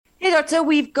Doctor,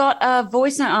 we've got a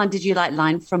voice note on Did You Like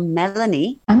line from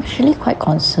Melanie. I'm actually quite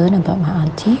concerned about my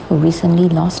auntie who recently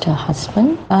lost her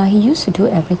husband. He used to do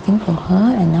everything for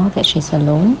her, and now that she's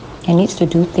alone and needs to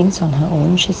do things on her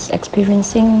own, she's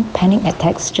experiencing panic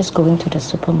attacks just going to the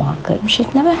supermarket.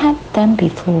 She's never had them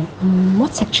before.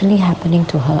 What's actually happening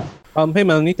to her? Hey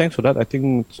Melanie, thanks for that. I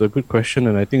think it's a good question,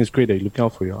 and I think it's great that you're looking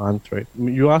out for your aunt, right?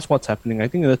 You asked what's happening. I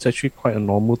think that's actually quite a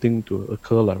normal thing to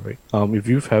occur, right? If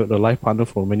you've had a life partner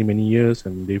for many, many years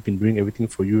and they've been doing everything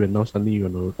for you and now suddenly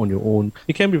you're on your own,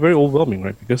 it can be very overwhelming,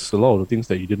 right? Because a lot of the things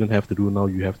that you didn't have to do now,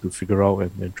 you have to figure out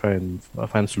and try and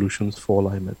find solutions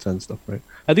for in that sense, stuff, right?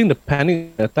 I think the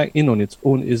panic attack in on its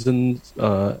own isn't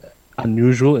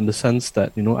unusual in the sense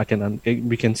that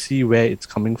we can see where it's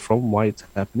coming from, why it's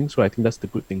happening. So I think that's the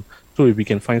good thing. So if we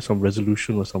can find some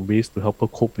resolution or some ways to help her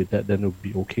cope with that, then it would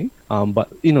be okay.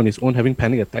 But on its own, having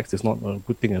panic attacks is not a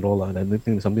good thing at all. And I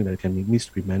think it's something that needs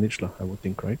to be managed, I would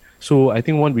think, right? So I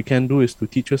think what we can do is to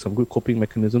teach her some good coping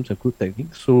mechanisms and good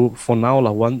techniques. So for now,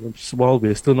 while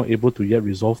we're still not able to yet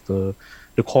resolve the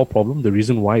core problem, the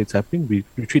reason why it's happening,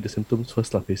 we treat the symptoms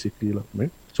first, basically,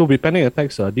 right? So with panic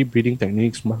attacks, deep breathing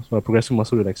techniques, progressive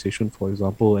muscle relaxation, for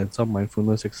example, and some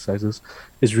mindfulness exercises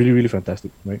is really, really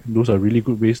fantastic, right? Those are really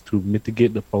good ways to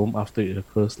mitigate the problem after it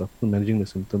occurs, managing the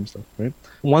symptoms, right?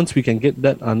 Once we can get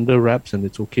that under wraps and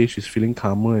it's okay, she's feeling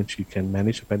calmer and she can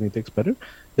manage the panic attacks better,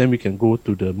 then we can go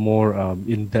to the more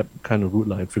in-depth kind of route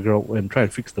and figure out and try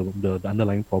and fix the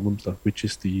underlying problems, which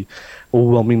is the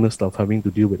overwhelmingness of having to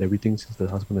deal with everything since the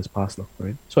husband has passed,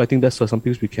 right? So I think that's some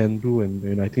things we can do,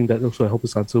 and I think that also helps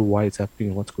us answer why it's happening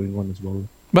and what's going on as well.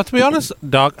 But to be honest,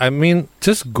 Doc, I mean,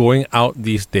 just going out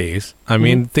these days, I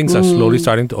mean, things are slowly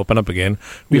starting to open up again.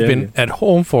 We've been at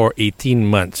home for 18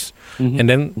 months, and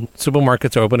then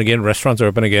supermarkets are open again, restaurants are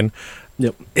open again.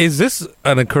 Yep. Is this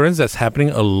an occurrence that's happening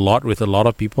a lot with a lot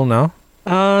of people now?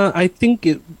 I think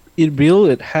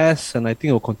it has, and I think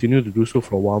it will continue to do so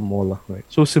for a while more, right?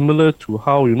 So similar to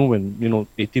how, when,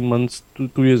 18 months, 2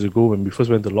 years ago, when we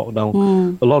first went to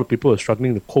lockdown, a lot of people were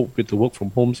struggling to cope with the work from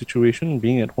home situation,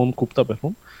 being at home, cooped up at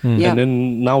home. And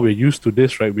then now we're used to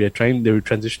this, right? They were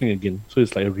transitioning again. So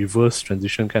it's like a reverse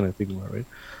transition kind of thing, right?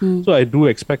 So I do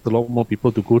expect a lot more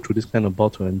people to go through this kind of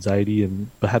bout of anxiety and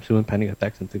perhaps even panic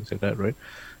attacks and things like that, right?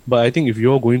 But I think if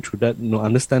you're going through that,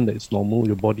 understand that it's normal.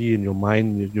 Your body and your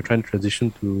mind, you're trying to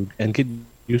transition to and get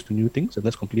used to new things, and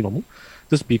that's completely normal.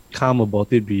 Just be calm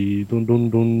about it.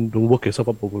 Don't work yourself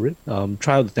up over it.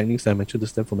 Try out the techniques that I mentioned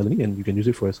this time for Melanie, and you can use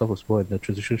it for yourself as well. And the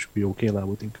transition should be okay, I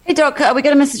would think. Hey Doc, we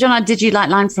got a message on our Did You Like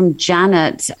line from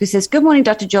Janet, who says, "Good morning,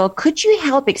 Dr. Joel. Could you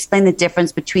help explain the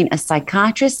difference between a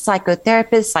psychiatrist,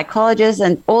 psychotherapist, psychologist,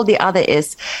 and all the other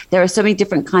is? There are so many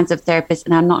different kinds of therapists,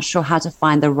 and I'm not sure how to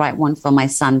find the right one for my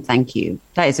son. Thank you."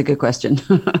 That is a good question.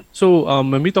 So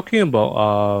when we're talking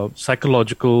about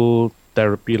psychological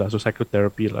therapy, so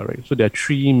psychotherapy, right? So there are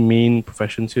 3 main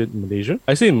professions here in Malaysia.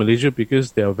 I say in Malaysia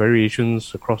because there are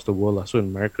variations across the world. So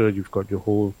in America, you've got your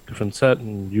whole different set.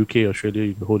 In UK, Australia,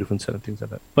 you've got a whole different set and things like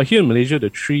that. But here in Malaysia, the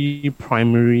 3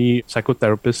 primary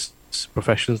psychotherapists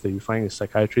professions that you find is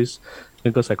psychiatrists,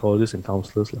 clinical psychologists, and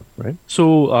counselors, right?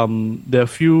 So there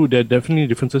are definitely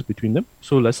differences between them.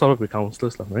 So let's start with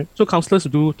counselors, right? So counselors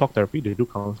do talk therapy, they do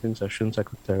counseling sessions,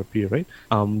 psychotherapy, right?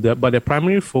 But their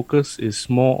primary focus is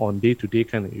more on day-to-day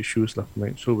kind of issues,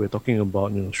 right? So we're talking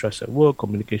about stress at work,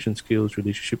 communication skills,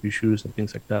 relationship issues, and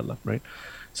things like that, right?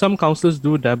 Some counselors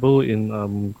do dabble in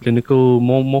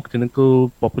more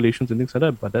clinical populations and things like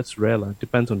that, but that's rare. It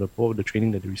depends on the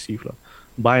training that they receive.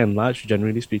 By and large,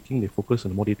 generally speaking, they focus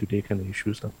on more day-to-day kind of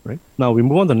issues. Right? Now, we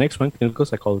move on to the next one, clinical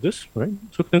psychologist. Right?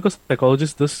 So clinical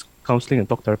psychologist does counseling and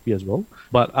talk therapy as well,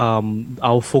 but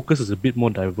our focus is a bit more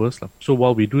diverse. So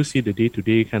while we do see the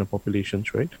day-to-day kind of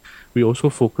populations, right, we also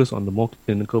focus on the more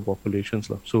clinical populations.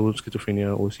 So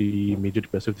schizophrenia, OCD, major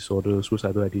depressive disorder,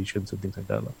 suicidal ideations, and things like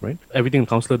that. Right? Everything a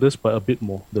counselor does, but a bit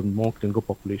more, the more clinical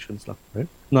populations. Right?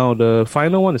 Now, the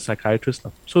final one is psychiatrist.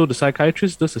 So the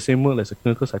psychiatrist does the same work as a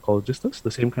clinical psychologist does, the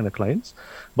same kind of clients,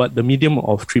 but the medium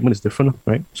of treatment is different.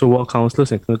 Right? So while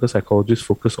counselors and clinical psychologists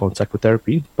focus on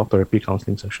psychotherapy, talk therapy,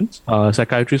 counseling sessions,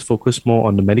 psychiatrists focus more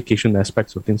on the medication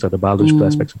aspects of things, like the biological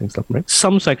aspects of things, right?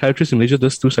 Some psychiatrists in Malaysia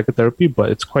just do psychotherapy, but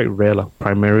it's quite rare.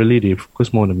 Primarily, they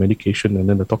focus more on the medication, and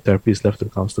then the talk therapy is left to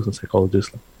counselors and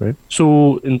psychologists, right?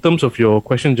 So, in terms of your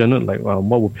question, Janet,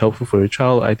 what would be helpful for your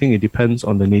child? I think it depends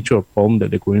on the nature of problem that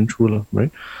they're going through,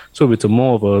 right? So, if it's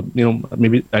more of a,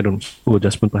 maybe, I don't know, school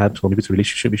adjustment perhaps, or maybe it's a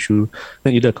relationship issue,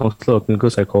 then either a counselor or clinical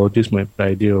psychologist might be the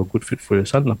idea or good fit for your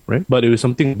son, right? But if it's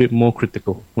something a bit more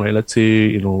critical, right? Let's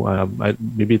say,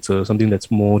 maybe it's something that's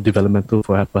more developmental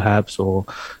for her, perhaps, or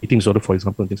eating disorder, for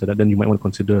example, and things like that, then you might want to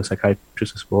consider a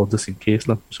psychiatrist as well, just in case.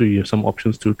 So you have some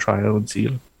options to try out and see.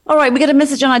 All right, we got a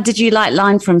message on our DigiLite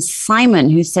line from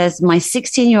Simon, who says, my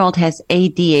 16-year-old has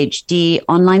ADHD.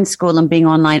 Online school and being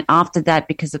online after that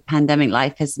because of pandemic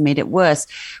life has made it worse.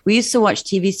 We used to watch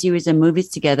TV series and movies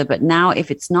together, but now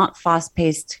if it's not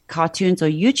fast-paced cartoons or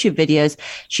YouTube videos,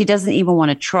 she doesn't even want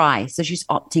to try. So she's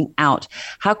opting out.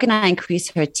 How can I increase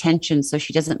her attention so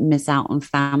she doesn't miss out on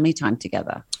family time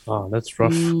together? Ah, that's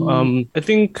rough. I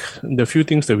think there are a few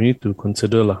things that we need to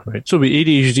consider, right? So with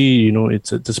ADHD,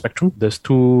 it's a spectrum. There's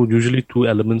usually two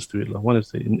elements to it. One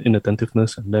is the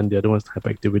inattentiveness, and then the other one is the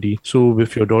hyperactivity. So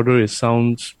with your daughter, it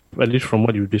sounds, at least from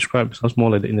what you described, it sounds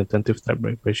more like the inattentive type,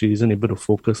 right? Where she isn't able to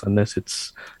focus unless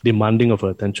it's demanding of her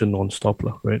attention non-stop,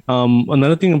 right?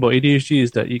 Another thing about ADHD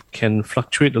is that it can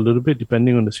fluctuate a little bit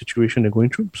depending on the situation they're going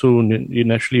through. So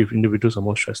naturally, if individuals are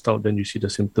more stressed out, then you see the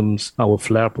symptoms will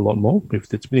flare up a lot more.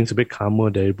 If it's a bit calmer,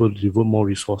 they're able to devote more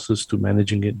resources to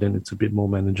managing it, then it's a bit more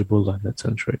manageable in that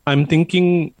sense, right? I'm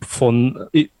thinking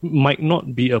it might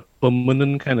not be a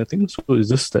permanent kind of thing. So it's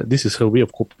just that this is her way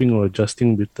of coping or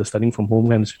adjusting with the studying from home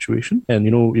kind of situation. And,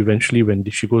 eventually when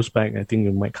she goes back, I think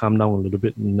it might calm down a little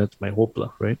bit, and that's my hope,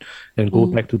 right? And go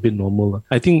back to a bit normal.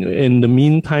 I think in the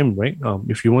meantime, right,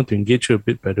 if you want to engage her a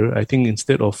bit better, I think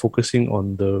instead of focusing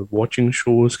on the watching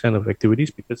shows kind of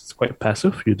activities, because it's quite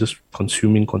passive, you're just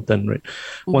consuming content, right?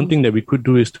 One thing that we could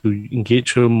do is to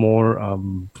engage her more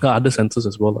other senses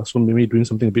as well. So maybe doing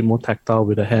something a bit more tactile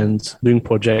with her hands, doing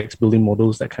projects, building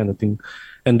models, that kind of thing.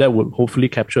 And that would hopefully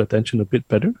capture attention a bit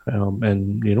better,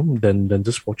 than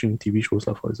just watching TV shows,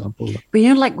 for example. But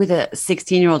like with a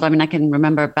 16-year-old, I mean, I can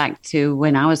remember back to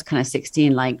when I was kind of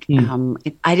 16. I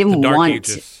didn't want.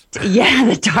 Ages. Yeah,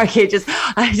 the dark ages.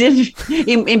 I didn't,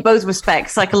 in both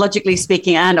respects, psychologically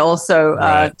speaking, and also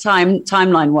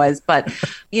timeline wise. But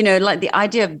the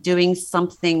idea of doing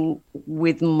something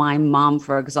with my mom,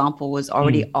 for example, was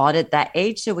already odd at that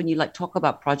age. So when you talk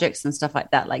about projects and stuff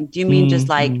like that, do you mean just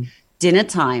dinner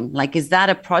time? Is that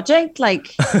a project?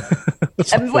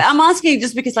 I'm asking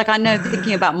just because I know,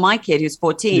 thinking about my kid who's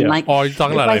 14. Yeah. Or you're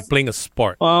talking about playing a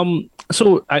sport.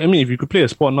 So I mean, if you could play a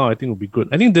sport now, I think it would be good.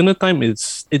 I think dinner time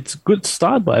it's a good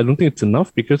start, but I don't think it's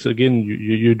enough, because again,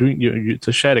 you're doing it's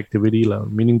a shared activity,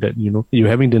 meaning that you're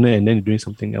having dinner and then you're doing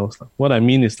something else. What I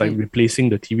mean is replacing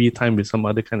the TV time with some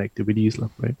other kind of activities,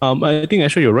 right? I think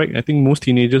actually you're right. I think most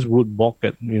teenagers would balk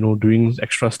at doing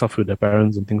extra stuff with their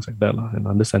parents and things like that, and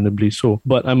understandably so.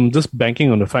 But I'm just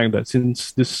banking on the fact that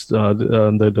since this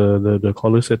the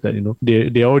caller said that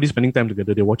they're already spending time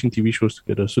together, they're watching TV shows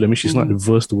together, so that means she's not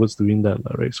averse towards doing that,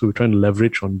 right? So we're trying to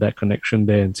leverage on that connection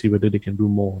there and see whether they can do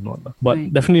more or not.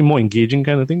 But definitely more engaging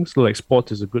kind of things. So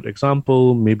sports is a good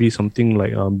example. Maybe something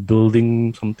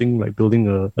building something,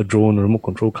 building a drone, a remote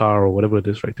control car, or whatever it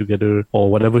is, right, together, or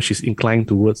whatever she's inclined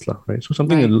towards, right? So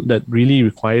something that really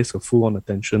requires a full-on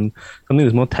attention, something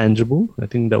that's more tangible. I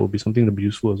think that would be something that would be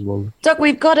useful as well. Doc,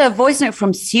 we've got a voice note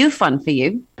from Sue Fun for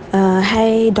you.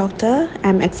 Hi, doctor.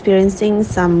 I'm experiencing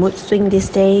some mood swing this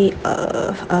day,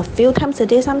 a few times a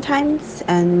day sometimes,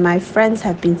 and my friends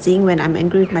have been seeing when I'm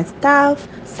angry with my staff.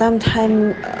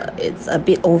 Sometimes it's a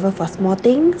bit over for small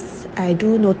things. I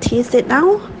do notice it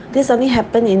now. This only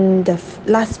happened in the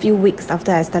last few weeks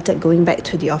after I started going back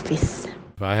to the office.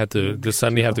 If I had to just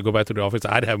suddenly have to go back to the office,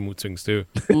 I'd have mood swings too.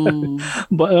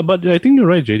 But I think you're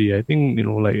right, JD. I think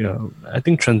I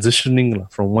think transitioning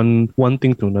from one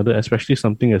thing to another, especially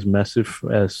something as massive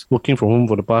as working from home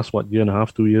for the past year and a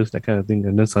half, 2 years, that kind of thing,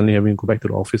 and then suddenly having to go back to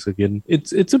the office again.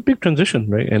 It's a big transition,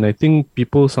 right? And I think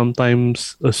people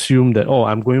sometimes assume that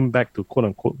I'm going back to quote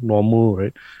unquote normal,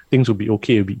 right? Things will be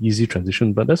okay, it'll be easy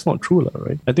transition, but that's not true,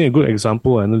 right? I think a good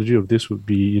example, analogy of this would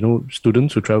be,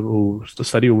 students who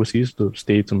study overseas, the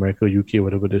States, America, UK,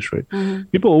 whatever it is, right?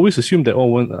 People always assume that,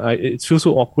 it feels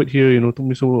so awkward here, took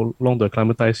me so long to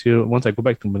acclimatize here. Once I go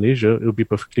back to Malaysia, it'll be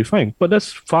perfectly fine. But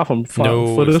that's further from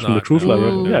the truth,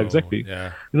 right? Yeah, exactly.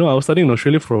 Yeah. I was studying in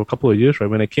Australia for a couple of years, right?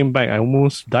 When I came back, I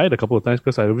almost died a couple of times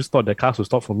because I always thought that cars would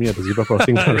stop for me at the zebra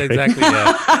crossing. Right? Exactly,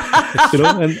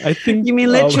 yeah. And I think... You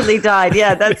mean literally died,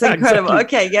 yeah, that's incredible.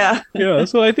 Exactly. Okay, yeah. Yeah,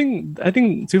 so I think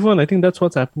Sifan, I think that's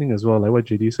what's happening as well. Like what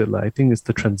JD said, I think it's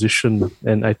the transition,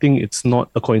 and I think it's not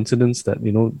not a coincidence that,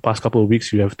 past couple of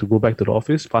weeks you have to go back to the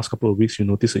office. Past couple of weeks you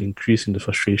notice an increase in the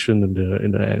frustration and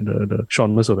the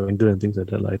shortness of anger and things like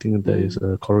that. I think there is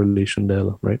a correlation there,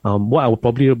 right? What I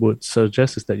would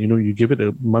suggest is that, you give it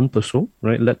a month or so,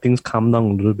 right? Let things calm down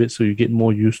a little bit so you get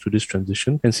more used to this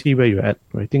transition and see where you're at.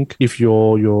 Right? I think if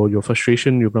your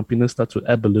frustration, your grumpiness starts to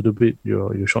ebb a little bit,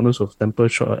 your shortness of temper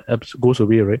goes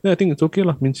away, right? Then I think it's okay,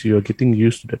 means you're getting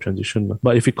used to that transition.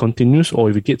 But if it continues or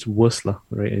if it gets worse,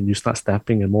 right, and you start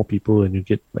staffing and more people and you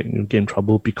get in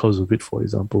trouble because of it, for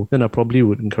example, then I probably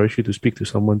would encourage you to speak to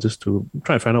someone just to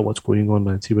try and find out what's going on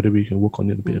and see whether we can work on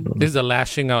it a bit. This is the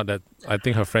lashing out that I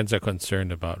think her friends are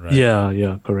concerned about, right?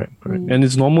 Yeah, correct. And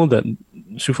it's normal that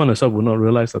Shufan herself will not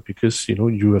realize that because,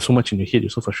 you have so much in your head, you're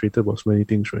so frustrated about so many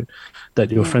things, right,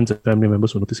 that your friends and family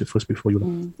members will notice it first before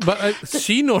you. But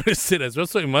she noticed it as well,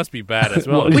 so it must be bad as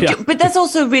well. But that's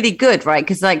also really good, right?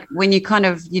 Because when you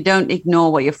you don't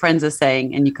ignore what your friends are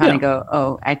saying and you kind of go,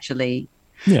 oh, actually...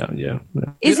 Yeah.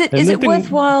 Is it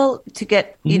worthwhile to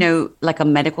get, like a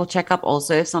medical checkup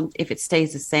also if it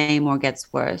stays the same or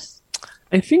gets worse?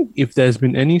 I think if there's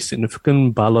been any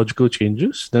significant biological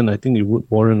changes, then I think it would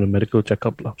warrant a medical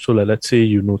checkup. So let's say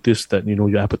you notice that,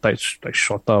 your appetite's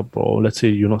shot up, or let's say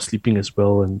you're not sleeping as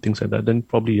well and things like that, then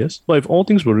probably yes. But if all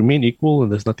things will remain equal and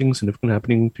there's nothing significant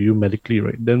happening to you medically,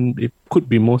 right, then it could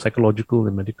be more psychological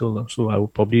than medical. So I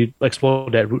would probably explore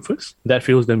that route first. If that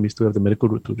fails, then we still have the medical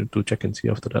route to check and see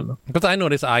after that. Because I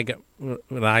notice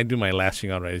when I do my lashing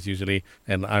out, right, it's usually,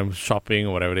 and I'm shopping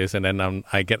or whatever it is, and then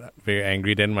I get very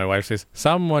angry. Then my wife says,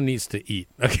 someone needs to eat.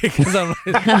 Okay, because I'm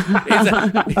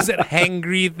it's that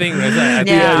hangry thing. Right?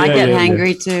 I get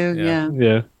hangry too.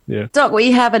 Yeah. Doc,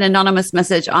 we have an anonymous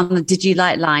message on the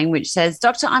DigiLite line which says,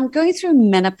 Doctor, I'm going through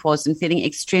menopause and feeling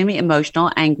extremely emotional,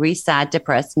 angry, sad,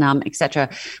 depressed, numb, etc.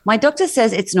 My doctor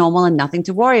says it's normal and nothing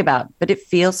to worry about, but it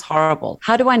feels horrible.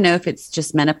 How do I know if it's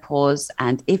just menopause?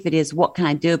 And if it is, what can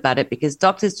I do about it? Because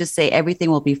doctors just say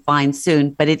everything will be fine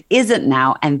soon, but it isn't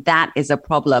now, and that is a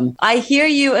problem. I hear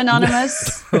you,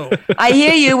 Anonymous. I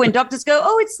hear you when doctors go,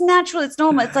 oh, it's natural, it's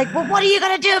normal. It's like, well, what are you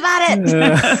going to do about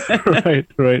it?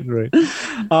 Right.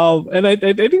 And I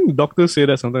think doctors say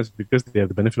that sometimes because they have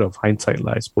the benefit of hindsight,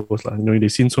 I suppose.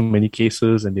 They've seen so many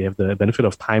cases and they have the benefit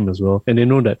of time as well. And they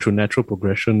know that through natural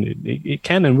progression, it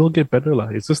can and will get better.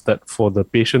 It's just that for the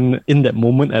patient in that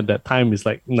moment at that time, it's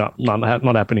not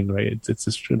happening, right? It's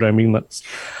just driving me nuts.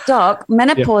 Doc,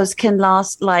 menopause can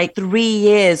last 3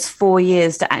 years, 4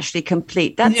 years to actually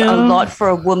complete. That's a lot for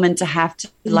a woman to have to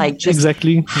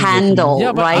handle,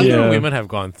 yeah, but right? other women have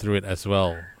gone through it as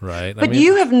well, right? But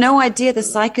you have no idea the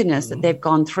psychoness that they've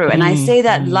gone through. And I say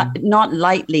that not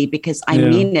lightly because I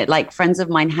mean it. Friends of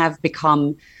mine have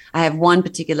become... I have one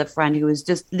particular friend who was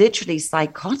just literally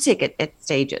psychotic at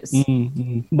stages.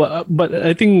 But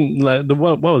I think what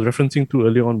I was referencing to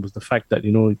earlier on was the fact that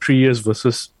 3 years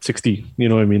versus 60,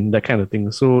 that kind of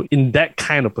thing. So in that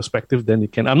kind of perspective, then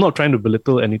it can. I'm not trying to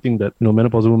belittle anything that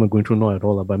menopausal women are going through, not at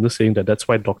all. But I'm just saying that's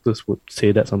why doctors would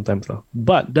say that sometimes.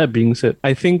 But that being said,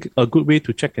 I think a good way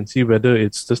to check and see whether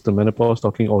it's just the menopause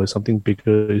talking or it's something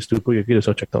bigger is to get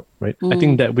yourself checked out, right? I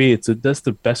think that way that's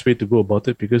the best way to go about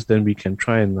it, because then we can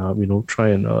try and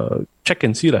check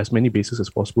and see as many bases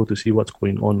as possible to see what's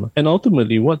going on. And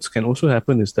ultimately, what can also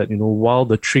happen is that, while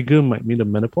the trigger might be the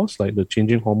menopause, like the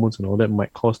changing hormones and all that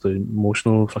might cause the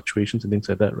emotional fluctuations and things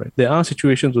like that, right? There are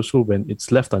situations also when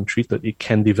it's left untreated, it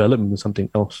can develop into something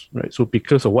else, right? So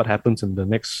because of what happens in the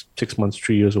next 6 months,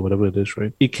 3 years, or whatever it is,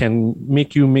 right? It can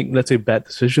make you make, let's say, bad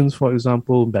decisions, for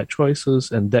example, bad choices,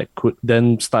 and that could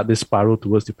then start this spiral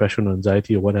towards depression or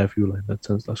anxiety or what have you, in that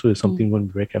sense. So it's something you want to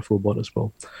be very careful about as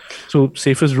well. So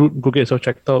safest route, go get yourself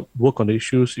checked out, work on the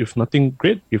issues. If nothing,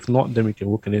 great. If not, then we can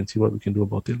work on it and see what we can do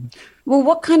about it. Well,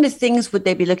 what kind of things would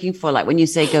they be looking for? When you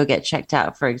say go get checked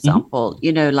out, for example,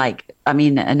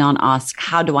 Anon asked,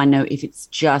 how do I know if it's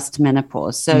just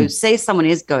menopause? So say someone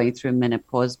is going through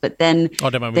menopause, but then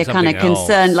they're kind of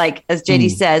concerned, as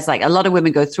JD says, a lot of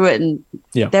women go through it and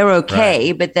they're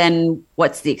okay, but then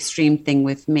what's the extreme thing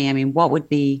with me? What would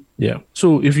be... Yeah.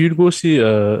 So if you go see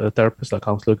a therapist, like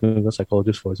counselor, clinical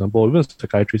psychologist, for example, or even a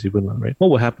psychiatrist even, right? What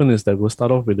will happen is that we'll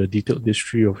start off with a detailed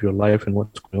history of your life and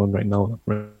what's going on right now,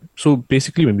 right? So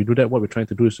basically, when we do that, what we're trying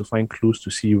to do is to find clues to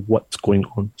see what's going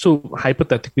on. So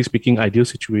hypothetically speaking, thinking ideal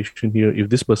situation here, if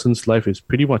this person's life is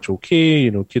pretty much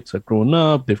okay, kids are grown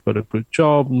up, they've got a good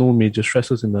job, no major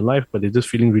stresses in their life, but they're just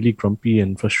feeling really grumpy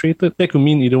and frustrated, that could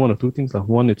mean either one of two things.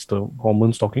 One, it's the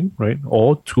hormones talking, right?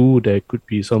 Or two, there could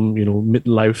be some,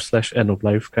 midlife / end of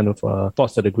life kind of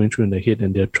thoughts that are going through in their head,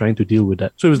 and they're trying to deal with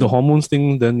that. So if it's the hormones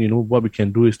thing, then, what we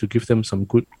can do is to give them some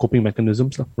good coping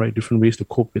mechanisms, right? Different ways to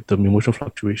cope with the emotional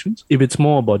fluctuations. If it's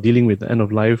more about dealing with the end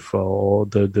of life or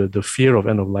the fear of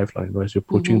end of life, as you're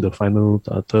approaching the final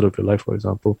third of your life, for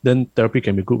example, then therapy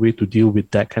can be a good way to deal with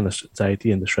that kind of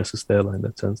anxiety and the stresses there, in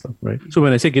that sense, right? So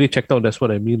when I say get it checked out, that's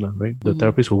what I mean, right? The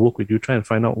therapist will work with you, try and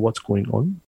find out what's going on,